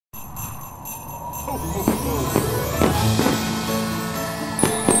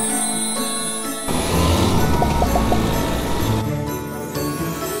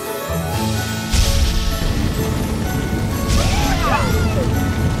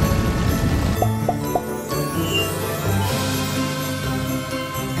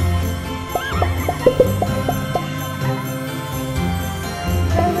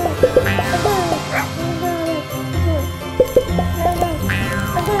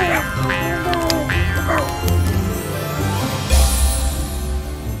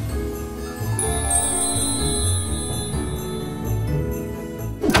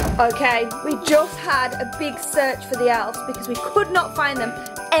Okay, we just had a big search for the elves because we could not find them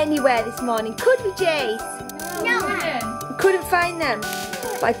anywhere this morning. Could we, Jace? No. We couldn't find them.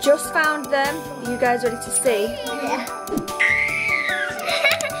 But I just found them. Are you guys ready to see? Yeah.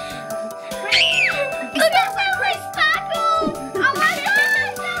 Look at that white sparkle! Oh my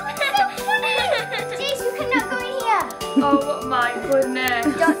god! Jace, you cannot go in here. Oh my goodness.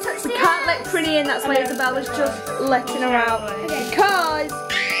 Don't touch the We can't let Prinny in, that's why Isabelle was just letting her out. Because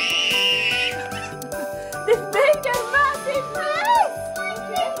they've made a massive mess!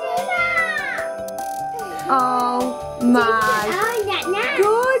 Oh my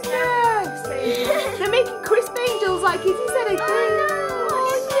goodness! They're making crisp angels like Izzy said, I think. Oh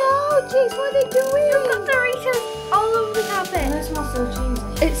no, Jace, what are they doing? Look at the Doritos all over the carpet. They smell so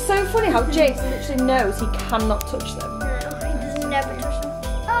cheesy. It's so funny how Jace literally knows he cannot touch them. He doesn't never touch them.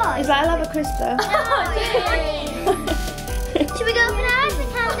 Oh, Isabelle, have a crisp though. no, should we go for our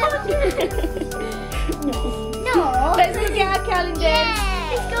calendar? No. Let's look at our calendars.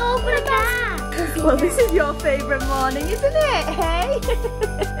 Yeah. Let's go open a car. Well, this is your favourite morning, isn't it? Hey?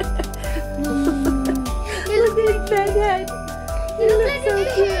 Look at his bed head. You look so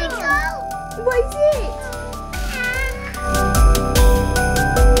cute. What is it?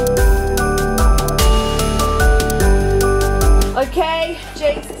 Okay,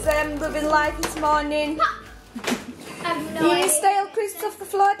 Jake's living life this morning. You stale crisps off the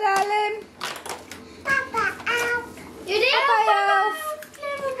floor, darling. You did? Bye, Elf.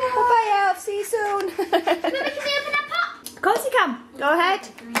 Bye, Elf. See you soon. Can we open that pot? Of course you can. Go ahead.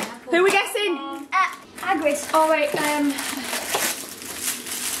 Who are we guessing? Hagrid. Oh wait, Neville!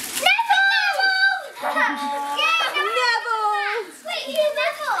 Neville! Wait, who's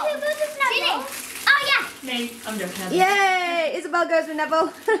Neville? Who's Neville? Oh yeah. me. I'm joking. Yay! Isabelle goes with Neville.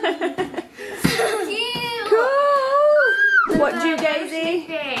 Cute. Cool. What do you, Daisy?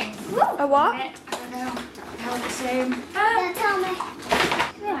 Thing. A what? I don't know. How the same. Yeah, tell me.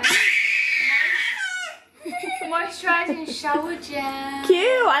 Moisturising shower gel.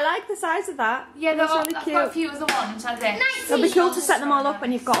 Cute. I like the size of that. Yeah, that's really I've got a cute. few other ones like this. It'll be cool to set them all up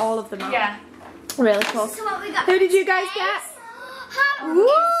when you've got all of them out. Yeah. Really cool. So what we got? Who did you guys get? Woo!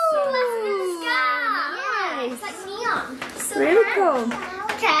 Yeah, it's like neon. So Really cool.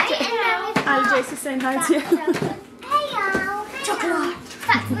 Okay, and then we've Ali got Jace is saying hi to you. Hello. Chocolate.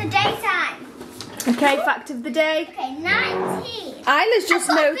 Back to the daytime. Okay, fact of the day. Okay, 19. Isla's just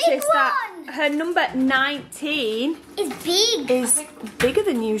I've got a big noticed that one. her number 19 It's big. is bigger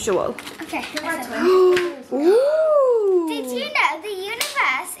than usual. Okay. Ooh! Did you know the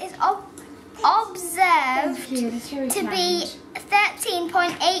universe is observed to be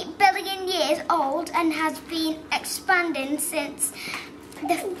 13.8 billion years old and has been expanding since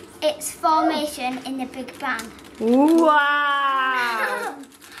its formation in the Big Bang? Wow!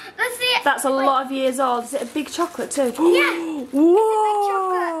 Let's see it. That's a lot of years old. Is it a big chocolate too? Yeah.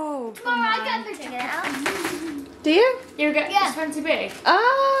 Whoa! Tomorrow I get the bigger now. Do you? You get Yeah. 20 big?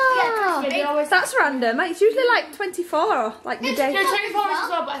 Ah! Yeah, they always- That's random. It's usually like 24, like the day. No, 24 is as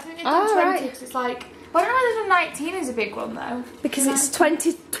well, but I think they've done Oh, 20 right. because it's like... I don't know whether 19 is a big one though. Because it's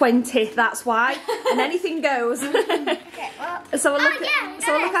 2020, that's why. And anything goes. Okay, well. So we'll look yeah, at,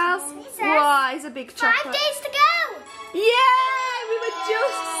 so we'll look at ours. It says Wow, it's a big 5 chocolate. days to go. Yeah, we were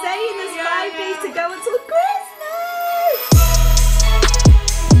just saying there's 5 days to go until Christmas.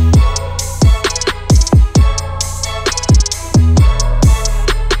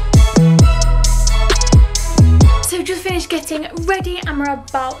 So just finished getting ready and we're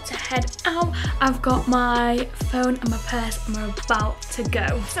about to head out. I've got my phone and my purse and we're about to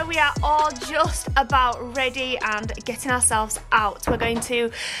go. So we are all just about ready and getting ourselves out. We're going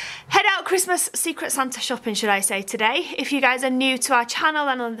to head out Christmas Secret Santa shopping, should I say, today. If you guys are new to our channel,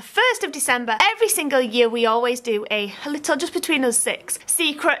 then on the 1st of December, every single year we always do a little, just between us 6,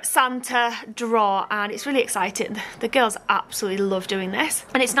 Secret Santa draw, and it's really exciting. The girls absolutely love doing this.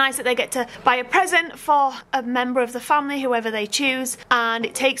 And it's nice that they get to buy a present for a member of the family, whoever they choose, and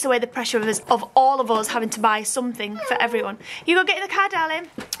it takes away the pressure of all of us having to buy something for everyone. You go get in the car, darling.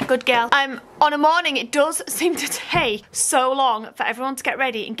 Good girl. On a morning, it does seem to take so long for everyone to get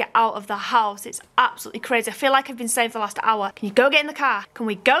ready and get out of the house. It's absolutely crazy. I feel like I've been saying for the last hour, can you go get in the car? Can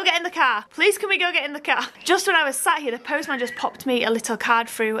we go get in the car? Please, can we go get in the car? Just when I was sat here, the postman just popped me a little card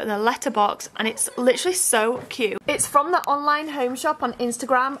through the letterbox, and it's literally so cute. It's from the online home shop on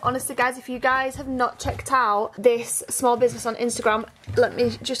Instagram. Honestly, guys, if you guys have not checked out this small business on Instagram, let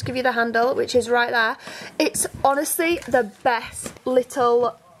me just give you the handle, which is right there. It's honestly the best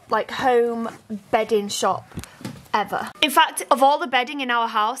little like home bedding shop ever. In fact, of all the bedding in our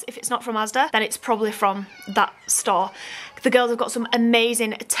house, if it's not from Asda, then it's probably from that store. The girls have got some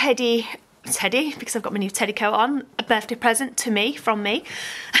amazing teddy, because I've got my new teddy coat on, a birthday present to me, from me.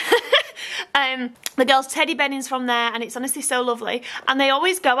 The girls' teddy bedding's from there, and it's honestly so lovely. And they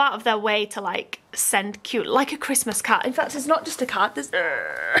always go out of their way to like send cute, like a Christmas card. In fact, it's not just a card, there's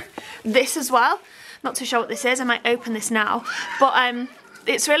this as well. Not too sure what this is, I might open this now. But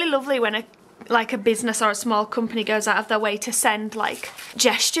it's really lovely when a business or a small company goes out of their way to send like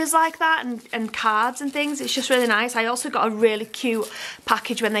gestures like that and cards and things. It's just really nice. I also got a really cute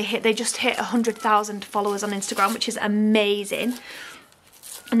package when they just hit 100,000 followers on Instagram, which is amazing.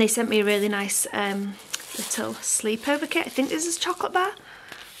 And they sent me a really nice little sleepover kit. I think this is chocolate bar.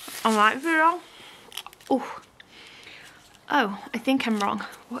 I might be wrong. Oh, I think I'm wrong.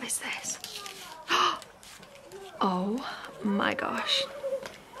 What is this? Oh my gosh.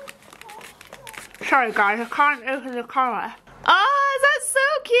 Sorry guys, I can't open the camera. Oh, that's so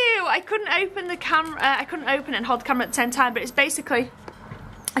cute! I couldn't open the camera, I couldn't open it and hold the camera at the same time, but it's basically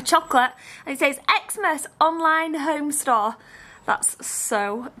a chocolate, and it says Xmas Online Home Store. That's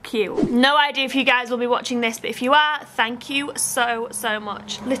so cute. No idea if you guys will be watching this, but if you are, thank you so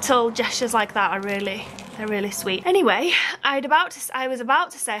much. Little gestures like that are they're really sweet. Anyway, I was about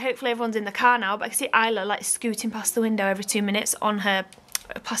to say, hopefully everyone's in the car now, but I can see Isla like scooting past the window every 2 minutes on her,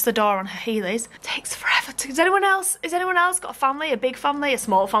 past the door on her heelys. It takes forever to, has anyone else got a family, a big family, a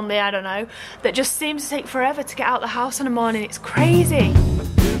small family, I don't know, that just seems to take forever to get out the house in the morning? It's crazy.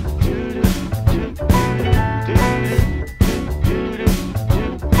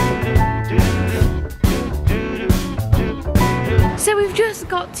 So we've just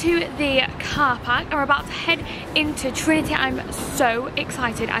got to the car park and we're about to head into Trinity. I'm so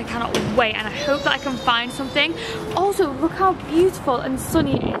excited, I cannot wait, and I hope that I can find something. Also, look how beautiful and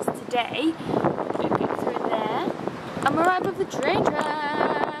sunny it is today. Looking through there. And we're right above the train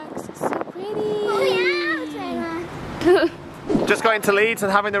tracks. It's so pretty. Oh yeah, train track. Just got into Leeds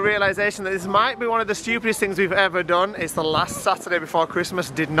and having the realisation that this might be one of the stupidest things we've ever done. It's the last Saturday before Christmas.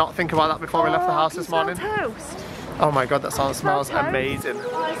 Did not think about that before we left the house this morning. Toast. Oh my god, that smells amazing.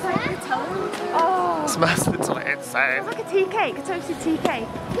 Oh, it's like a toast. Oh. It smells insane. It's like a tea cake, a toasted tea cake.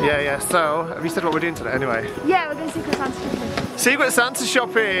 Yeah. So, have you said what we're doing today anyway? Yeah, we're going to Secret Santa shopping. Secret Santa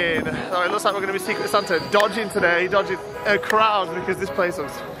shopping! Oh, it looks like we're going to be Secret Santa dodging today, dodging a crowd because this place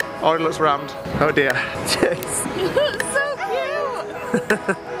looks, oh, it looks rammed. Oh dear. Jeez. You look so cute! It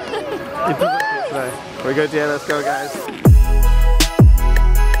does look cute today. We go, dear, let's go guys.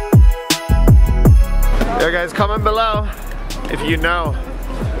 Yo guys, comment below if you know.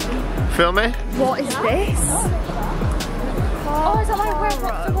 Film me. What is this? Oh, is that like where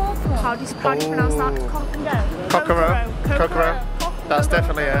what's the walk? How do you pronounce that? Kokoro. That's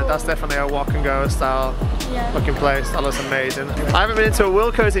definitely a walk and go style looking place. That looks amazing. I haven't been into a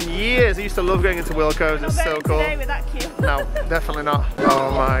Wilko's in years. I used to love going into Wilko's. It's so cool. Today with that queue. No, definitely not.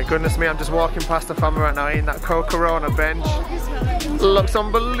 Oh my goodness me, I'm just walking past the family right now eating that Kokoro on a bench. Looks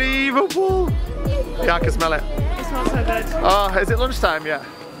unbelievable. Yeah, I can smell it. It smells so good. Oh, is it lunchtime yet?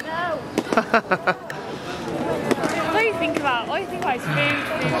 No. What do you think about? What do you think about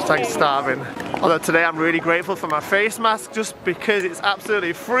food? It's like starving. Although today I'm really grateful for my face mask just because it's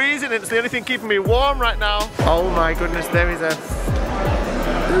absolutely freezing. It's the only thing keeping me warm right now. Oh my goodness, there is a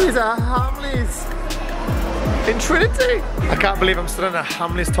Hamleys in Trinity. I can't believe I'm still in a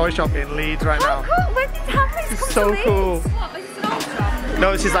Hamleys toy shop in Leeds right now. Oh, cool. When did Hamleys come It's so to Leeds? cool. What, is it an old shop?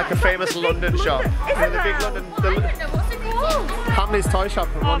 No, this is like a famous London shop. You know, the big London, What's it called? Hamleys toy shop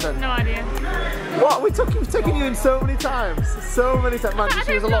in London. No idea. What? We've taken you in so many times. So many times. Man,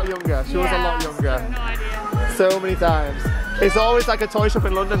 she was a lot younger. She was a lot younger. No idea. So many times. It's always like a toy shop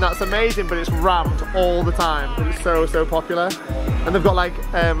in London that's amazing, but it's rammed all the time. It's so popular. And they've got like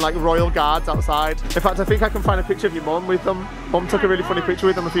royal guards outside. In fact, I think I can find a picture of your mum with them. Mum took a really funny picture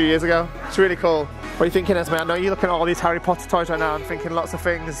with them a few years ago. It's really cool. What are you thinking, Esme? I know you're looking at all these Harry Potter toys right now and thinking lots of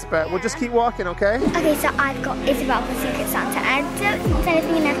things, but we'll just keep walking, okay? Okay, so I've got Isabelle for Secret Santa. I don't think there's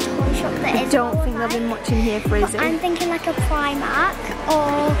anything in a toy shop that is. I don't think there'll be much in here for Izzy. I'm thinking like a Primark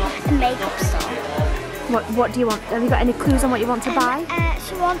or a makeup store. What do you want? Have you got any clues on what you want to buy?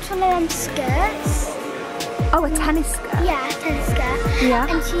 She wants one of them skirts. Oh, a tennis skirt? Yeah, a tennis skirt. Yeah.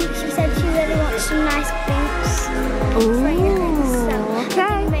 And she said she really wants some nice boots. Ooh, So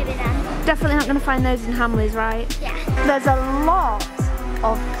okay. maybe then. Definitely not going to find those in Hamleys, right? Yeah. There's a lot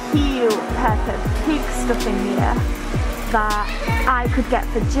of cute Peppa Pig stuff in here that I could get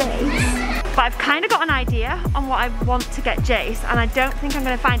for Jace. But I've kind of got an idea on what I want to get Jace, and I don't think I'm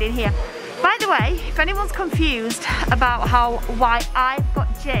going to find it in here. By the way, if anyone's confused about why I've got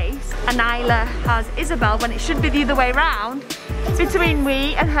Jace and Isla has Isabel when it should be the other way around, between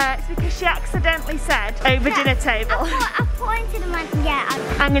me and her, it's because she accidentally said over dinner table. I pointed and went, yeah.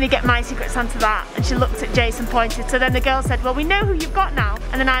 I'm going to get my Secret Santa that. And she looked at Jace and pointed. So then the girl said, well, we know who you've got now.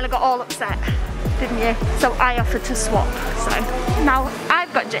 And then Isla got all upset, didn't you? So I offered to swap. So now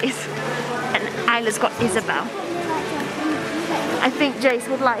I've got Jace and Isla's got Isabel. I think Jace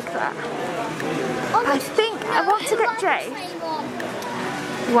would like that. I think I want to get Jace.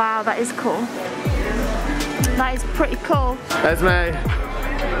 Wow, that is cool. That is pretty cool. Esme,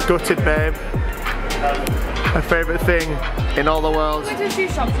 gutted babe. My favourite thing in all the world. We do shoe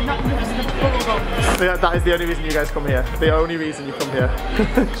shops and not because of the bubble gums. Yeah, that is the only reason you guys come here. The only reason you come here.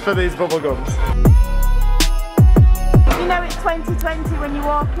 It's for these bubble gums. You know it's 2020 when you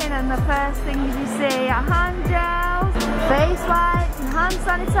walk in and the first things you see are hand gels, face wipes and hand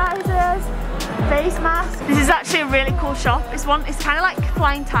sanitizers, face masks. This is actually a really cool shop. It's kind of like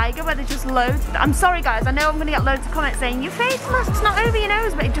Flying Tiger where there's just loads. I'm sorry guys, I know I'm going to get loads of comments saying your face mask's not over your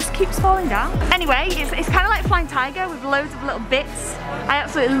nose, but it just keeps falling down. Anyway, it's kind of like Flying Tiger with loads of little bits. I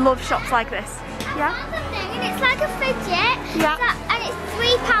absolutely love shops like this. Yeah? And it's like a fidget. Yeah. And it's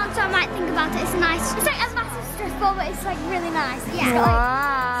 £3, so I might think about it. It's nice. It's like a massive strip ball, but it's like really nice. Yeah.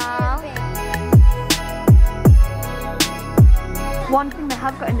 Wow. One thing they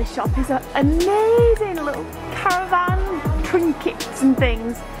have got in this shop is amazing little caravan trinkets and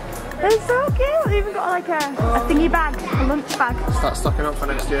things. They're so cute. They've even got like a thingy bag, a lunch bag. Start stocking up for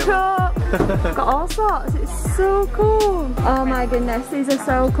next year. Cup. Got all sorts. It's so cool. Oh my goodness, these are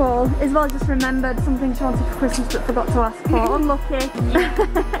so cool. Isabel just remembered something she wanted for Christmas but forgot to ask for. Unlucky.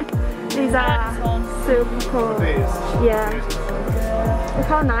 These are super cool. These? Yeah. Look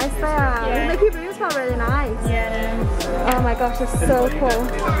how nice they are. Yeah. They make your room smell really nice. Yeah. Oh my gosh, they're so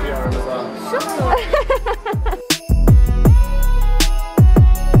cool.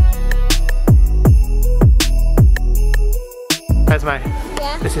 Esme,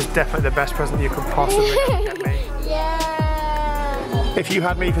 Yeah. this is definitely the best present you could possibly get me. Yeah. If you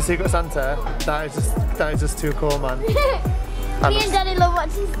had me for Secret Santa, that is just too cool, man. Me and Daddy love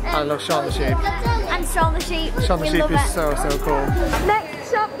watching. I love Shaun the Sheep. And Shaun the Sheep. Shaun the We Sheep love is it. so cool.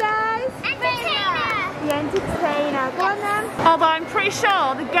 Next shop, guys. Entertainer. The entertainer. Go on then. Although I'm pretty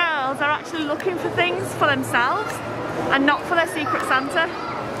sure the girls are actually looking for things for themselves and not for their Secret Santa.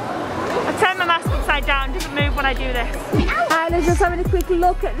 I turn my mask upside down, it doesn't move when I do this. Isla's just having a quick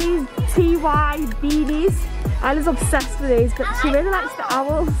look at these TY beanies. Isla's obsessed with these, but she really likes the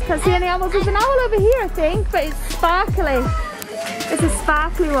owls. Can't see any owls. There's an owl over here, I think, but it's sparkly. It's a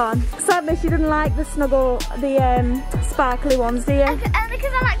sparkly one. Sadly, she didn't like the sparkly ones, do you? And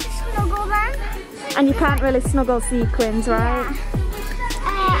because I like to snuggle them. And you can't really snuggle sequins, right?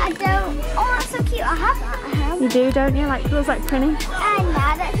 I don't. Oh, that's so cute. I have that. You do, don't you? Like feels like PRINNY.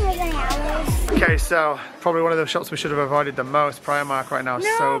 I don't feel like any owls. Okay, so probably one of the shops we should have avoided the most. Primark right now is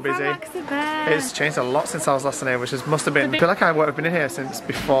so busy. It's changed a lot since I was last in here, which must have been. I feel like I've been in here since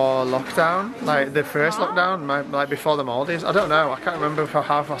before lockdown, like the first lockdown, like before the Maldives. I don't know. I can't remember if I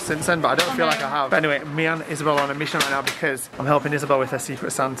have or since then, but I don't feel like I have. But anyway, me and Isabel are on a mission right now because I'm helping Isabel with her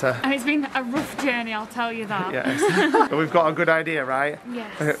Secret Santa. And it's been a rough journey, I'll tell you that. Yes. But we've got a good idea, right?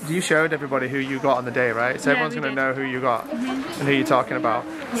 Yes. You showed everybody who you got on the day, right? So Yeah, everyone's we going to did. know who you got and who you're talking about.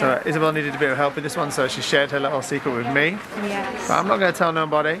 So Isabel needed a bit of help with this one, so she shared her little secret with me. Yes. But I'm not going to tell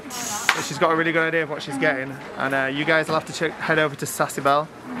nobody. But she's got a really good idea of what she's getting. And you guys will have to head over to Isabelles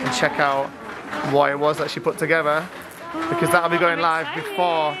and check out what it was that she put together. Because that'll be going live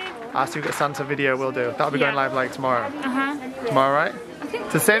before our Secret Santa video will do. That'll be going live like tomorrow. Tomorrow, right?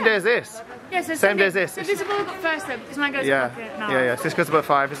 It's the same day as this. Yeah, so Same day as this. So this will go first though, because mine goes Yeah, to pocket now. yeah. So this goes about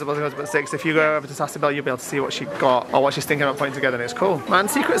 5, Isabel's goes about 6. If you go over to Isabelles, you'll be able to see what she got or what she's thinking about putting together, and it's cool. Man,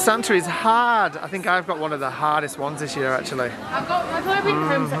 Secret Santa is hard. I think I've got one of the hardest ones this year, actually. I've got my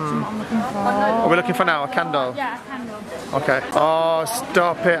home section what I'm looking for. Are we looking for now? A candle? Yeah, a candle. Okay. Oh,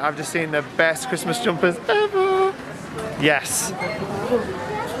 stop it. I've just seen the best Christmas jumpers ever. Yes.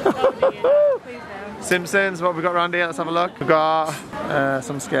 Simpsons, what have we got around here? Let's have a look. We've got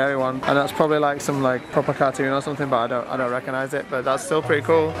some scary one, and that's probably like some like proper cartoon or something, but I don't recognise it. But that's still pretty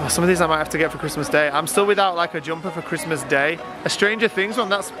cool. Oh, some of these I might have to get for Christmas Day. I'm still without like a jumper for Christmas Day. A Stranger Things one.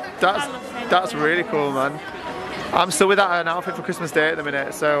 That's really cool, man. I'm still without an outfit for Christmas Day at the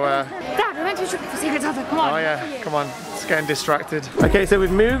minute, so... Dad, we went to shop for Secret Santa, come on. Oh yeah, come on, it's getting distracted. Okay, so we've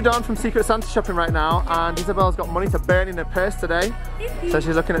moved on from Secret Santa shopping right now, and Isabelle's got money to burn in her purse today. So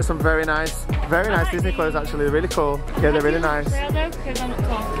she's looking at some very nice Disney clothes actually, they're really cool. Yeah, they're really nice.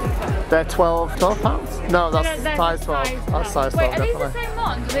 They're 12 pounds? No, that's size 12. That's size 12, Wait, are definitely. these the same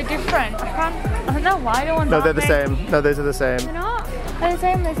ones? Are they different? I don't know why the ones No, they're the same. No, those are the same. They're not? They're the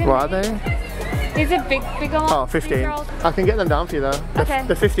same, they're the same. What are they? These are bigger ones. Oh, 15. I can get them down for you though. Okay.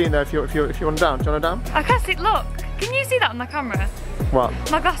 They're 15 though if you want them down. Do you want them down? I can't see, look. Can you see that on the camera? What?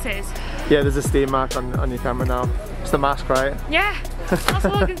 My glasses. Yeah, there's a steam mark on your camera now. It's the mask, right? Yeah. That's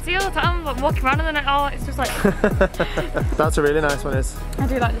all I can see all the time. I'm like walking around and then it's just like... That's a really nice one, is. I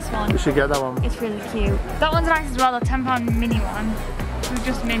do like this one. We should get that one. It's really cute. That one's nice as well, the £10 mini one. With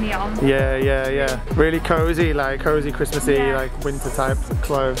just mini on. Yeah. Really cozy Christmassy, like winter type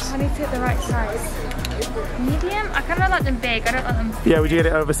clothes. I need to get the right size. Medium? I kind of like them big, I don't like them... Yeah, would you get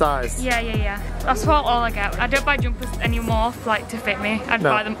it oversized? Yeah. That's what all I get. I don't buy jumpers anymore like to fit me. I'd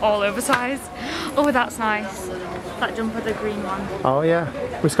buy them all oversized. Oh, that's nice. That jumper, the green one. Oh yeah,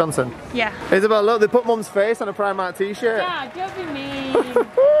 Wisconsin. Yeah. Isabel, look, they put Mum's face on a Primark t-shirt. Yeah, don't be mean.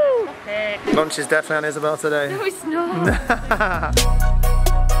 Stop it. Lunch is definitely on Isabel today. No, it's not.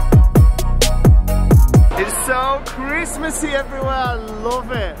 It's so Christmassy everywhere, I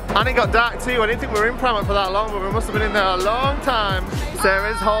love it. And it got dark too. I didn't think we were in Primark for that long, but we must have been in there a long time.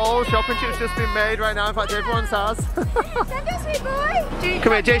 Sarah's whole shopping trip's just been made right now. In fact, everyone's has. Boy.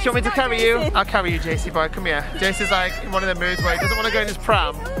 Come here, Jace, you want me to carry you? I'll carry you, JC boy, come here. Jace is like in one of the moods where he doesn't want to go in his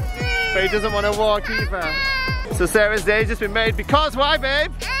pram, but he doesn't want to walk either. So Sarah's day's just been made because why,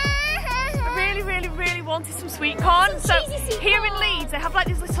 babe? Really wanted some sweet corn. So here in Leeds they have like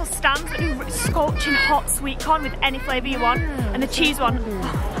these little stands that do scorching hot sweet corn with any flavour you want, and the cheese one.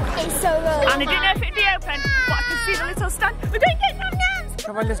 It's so good. And I didn't know if it'd be open, but I can see the little stand. We're going to get nam nams.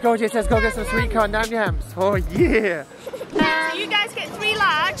 Come on, let's go, Jace, let's go get some sweet corn nam yams. Oh yeah. So you guys get 3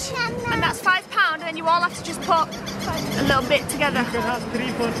 large, and that's £5, and then you all have to just put a little bit together. You can have 3,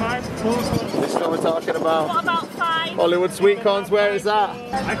 4, 5, 4. This is what we're talking about. What about 5? Hollywood sweet corns, where is that?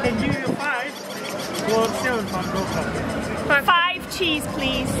 I can give you 5 for 7 pounds, no problem. 5 cheese,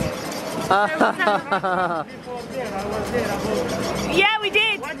 please. Yeah, we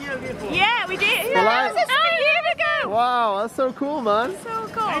did. 1 year before. Yeah, we did. Well, That was a year ago. Wow, that's so cool, man. So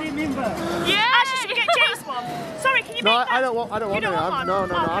cool. I remember. Yeah. Actually, should we get Jace one? Sorry, can you make that? I don't want You any. don't want one? No.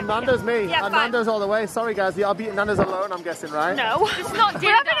 Oh, I'm okay. Nando's me. Yeah, I'm fine. Nando's all the way. Sorry, guys. I'll be eating Nando's alone, I'm guessing, right? No. It's not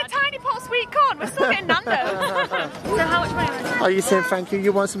We're having a tiny pot of sweet corn. We're still getting Nando's. So how much money was it? Are you saying thank you?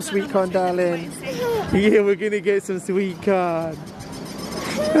 You want some sweet corn, darling? Yeah, we're gonna get some sweet corn.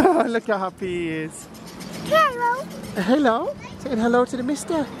 Oh, look how happy he is. Hello. Hello? Saying hello to the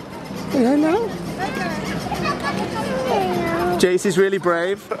mister. Say hello. Jace is really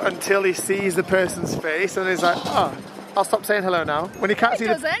brave until he sees the person's face and he's like, oh, I'll stop saying hello now. When he can't He see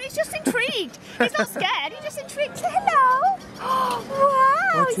the... doesn't. He's just intrigued. He's not scared. He's just intrigued. Say hello. Wow.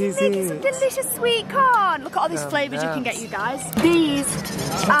 What He's is making it? some delicious sweet corn. Look at all these flavours you can get, you guys. These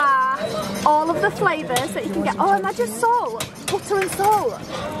are all of the flavours that you can get. Oh, imagine salt. Butter and salt.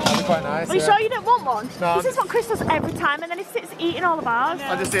 That's quite nice. Are you sure you don't want one? No, This is what Chris does every time, and then he sits eating all of ours.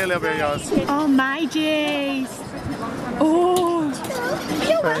 I'll just eat a little bit of yours. Oh my Jace. Oh.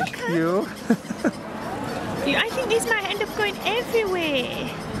 You're Thank you. I think these might end up going everywhere.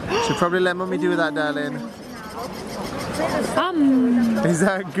 Should probably let Mummy do that, darling. Is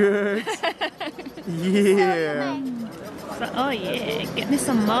that good? Yeah. Oh yeah, get me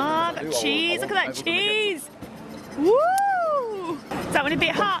some more. That cheese, look at that cheese. Woo! Is that one a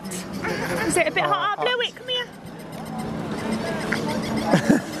bit hot? Is it a bit hot? I'll blow it, come here.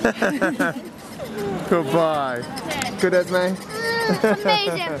 Goodbye. Good, Esme?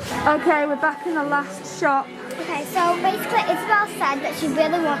 Amazing. Okay, we're back in the last shop. Okay, so basically Isabel said that she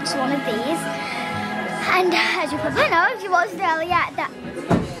really wants one of these. And as you probably know, if you watched earlier, that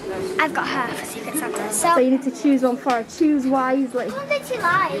I've got her for Secret Santa. So you need to choose one for her. Choose wisely. What did she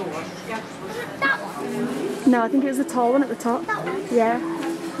like? That one. No, I think it was the tall one at the top. That one. Yeah.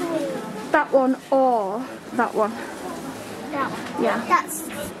 That one or that one. That one. Yeah. That's.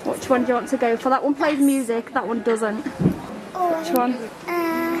 Which one do you want to go for? That one plays music, that one doesn't. Oh, Which one?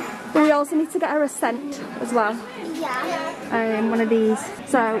 But we also need to get her a scent as well. Yeah. One of these.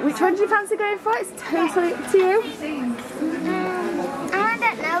 So, which one do you fancy going for? It's totally up to you. I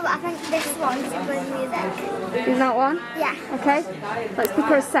don't know. think this one's good music. Is that one? Yeah. Okay, let's pick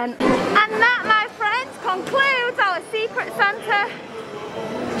her a scent. And that, my friends, concludes our Secret Santa.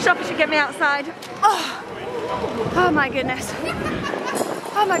 Shopper should get me outside. Oh my goodness.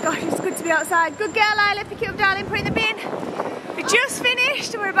 Oh my gosh, it's good to be outside. Good girl, Isla, pick it up, darling, put it in the bin. We just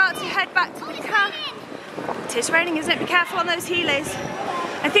finished and we're about to head back to the car. It is raining, isn't it? Be careful on those heelys.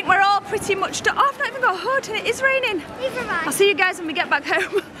 I think we're all pretty much done. Oh, I've not even got a hood and it is raining. I'll see you guys when we get back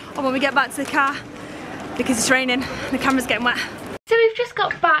home or when we get back to the car because it's raining and the camera's getting wet. So we've just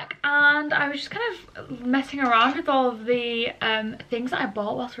got back and I was just kind of messing around with all of the things that I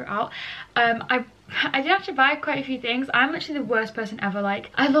bought whilst we were out. I did actually buy quite a few things. I'm literally the worst person ever.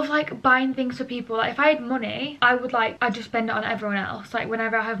 Like, I love like buying things for people. Like, if I had money, I'd just spend it on everyone else. Like,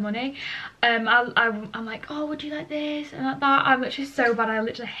 whenever I have money, I'm like, oh, would you like this and like that. I'm literally so bad. I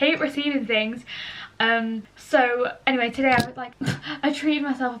literally hate receiving things. So anyway, today I was like, I treated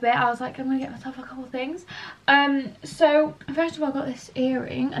myself a bit. I was like, I'm gonna get myself a couple of things. So first of all, I got this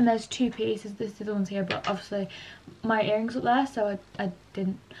earring, and there's two pieces. This is the ones here, but obviously my earring's up there, so I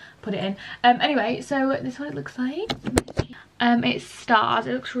didn't put it in. Anyway, so this is what it looks like. It's stars.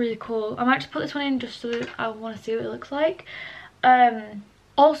 It looks really cool. I might just put this one in just so that I want to see what it looks like.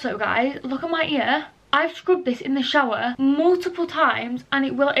 Also, guys, look at my ear. I've scrubbed this in the shower multiple times and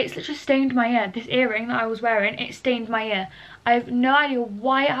it's literally stained my ear. This earring that I was wearing, it stained my ear. I have no idea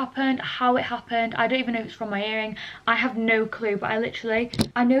why it happened, how it happened. I don't even know if it's from my earring. I have no clue, but I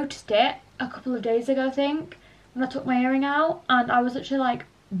noticed it a couple of days ago, I think, when I took my earring out, and I was literally like,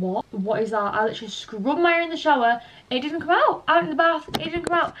 what is that? I literally scrubbed my ear in the shower. It didn't come out in the bath. It didn't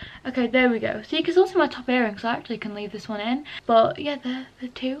come out. Okay, there we go. So you can still see my top earring, so I actually can leave this one in. But yeah, the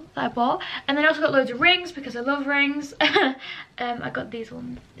two that I bought. And then I also got loads of rings because I love rings. I got these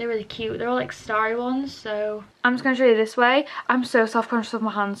ones. They're really cute. They're all like starry ones. So I'm just gonna show you this way. I'm so self-conscious of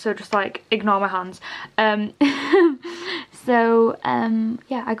my hands, so just like ignore my hands. Yeah,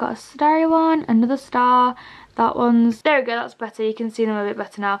 I got a starry one, another star. That one's, there we go, that's better. You can see them a bit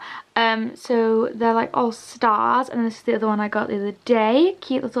better now. So they're like all stars, and this is the other one I got the other day.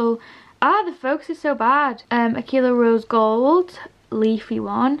 Cute little, the focus is so bad. A kilo rose gold, leafy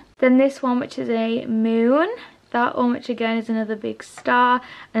one. Then this one, which is a moon. That one, which again is another big star.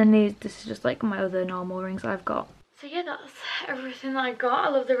 And this is just like my other normal rings I've got. So yeah, that's everything that I got. I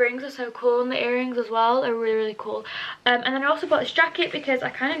love the rings, they're so cool, and the earrings as well, they're really, really cool. And then I also bought this jacket because I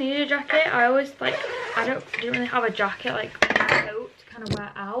kind of needed a jacket. I always like, didn't really have a jacket, like a coat to kind of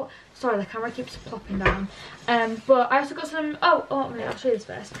wear out. Sorry, the camera keeps plopping down. But I also got some, I'll show you this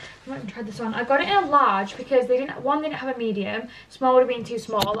first. I might even try this on. I got it in a large because they didn't have a medium. Small would have been too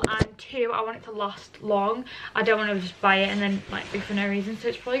small, and two, I want it to last long. I don't want to just buy it and then like be for no reason, so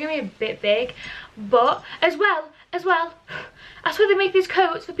it's probably gonna be a bit big. But as well, I swear they make these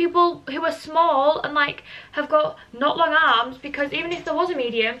coats for people who are small and like have got not long arms, because even if there was a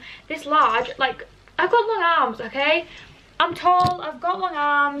medium, this large, like, I've got long arms, okay? I'm tall, I've got long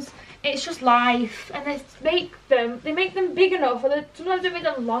arms, it's just life. And they make them big enough, or sometimes they make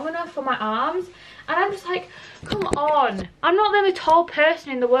them long enough for my arms. And I'm just like, come on. I'm not the only tall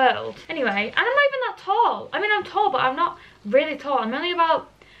person in the world. Anyway, and I'm not even that tall. I mean, I'm tall, but I'm not really tall. I'm only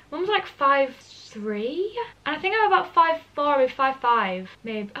about, one was like 5'3", and I think I'm about 5'4", maybe 5'5",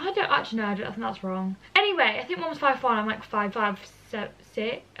 maybe. I don't actually know. I think that's wrong. Anyway, I think one was 5'4", and I'm like 5'5", 6.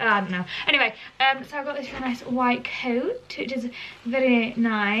 I don't know. Anyway, so I've got this really nice white coat, which is very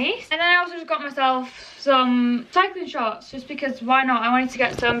nice. And then I also just got myself some cycling shorts, just because why not? I wanted to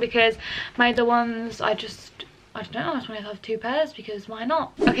get some because my other ones, I don't know, I just wanted to have two pairs because why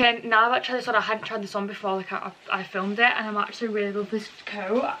not? Okay, now I've actually tried this on. I hadn't tried this on before, like I filmed it, and I'm actually really love this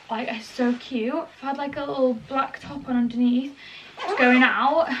coat. Like, it's so cute. I've had like a little black top on underneath. It's going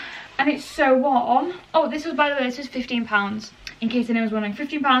out, and it's so warm. Oh, this was, by the way, this was £15. In case anyone's wondering,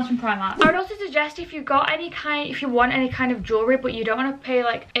 £15 from Primark. I would also suggest if you want any kind of jewellery, but you don't want to pay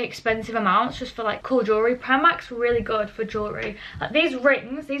like expensive amounts just for like cool jewellery, Primark's really good for jewellery. Like these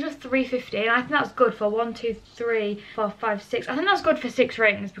rings, these were £3.50, and I think that's good for 1, 2, 3, 4, 5, 6. I think that's good for 6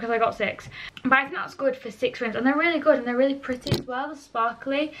 rings because I got 6. But I think that's good for 6 rings, and they're really good and they're really pretty as well. They're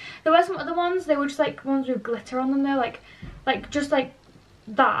sparkly. There were some other ones, they were just like ones with glitter on them. They're like just like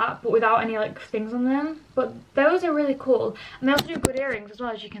that, but without any like things on them. But those are really cool, and they also do good earrings as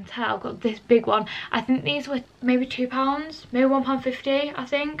well, as you can tell. I've got this big one. I think these were maybe £2, maybe £1.50. I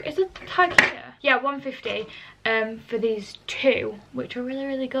think it's a tag here. yeah, £150 for these two, which are really,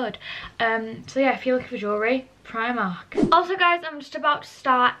 really good. So yeah, if you're looking for jewellery, Primark. Also guys, I'm just about to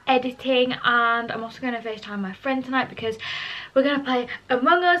start editing, and I'm also going to FaceTime my friend tonight because we're going to play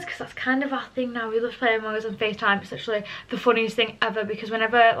Among Us, because that's kind of our thing now. We love playing Among Us on FaceTime. It's literally the funniest thing ever, because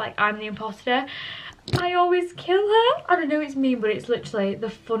whenever like I'm the imposter, I always kill her. I don't know, it's mean, but it's literally the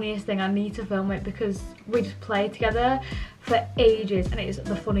funniest thing. I need to film it because we just play together for ages and it is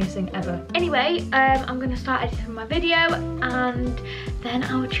the funniest thing ever. Anyway, I'm gonna start editing my video and then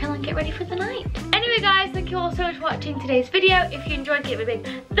I'll chill and get ready for the night. Anyway guys, thank you all so much for watching today's video. If you enjoyed, give it a big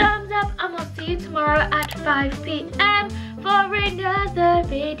thumbs up, and I'll see you tomorrow at 5 PM for another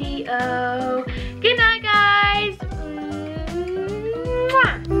video. Good night.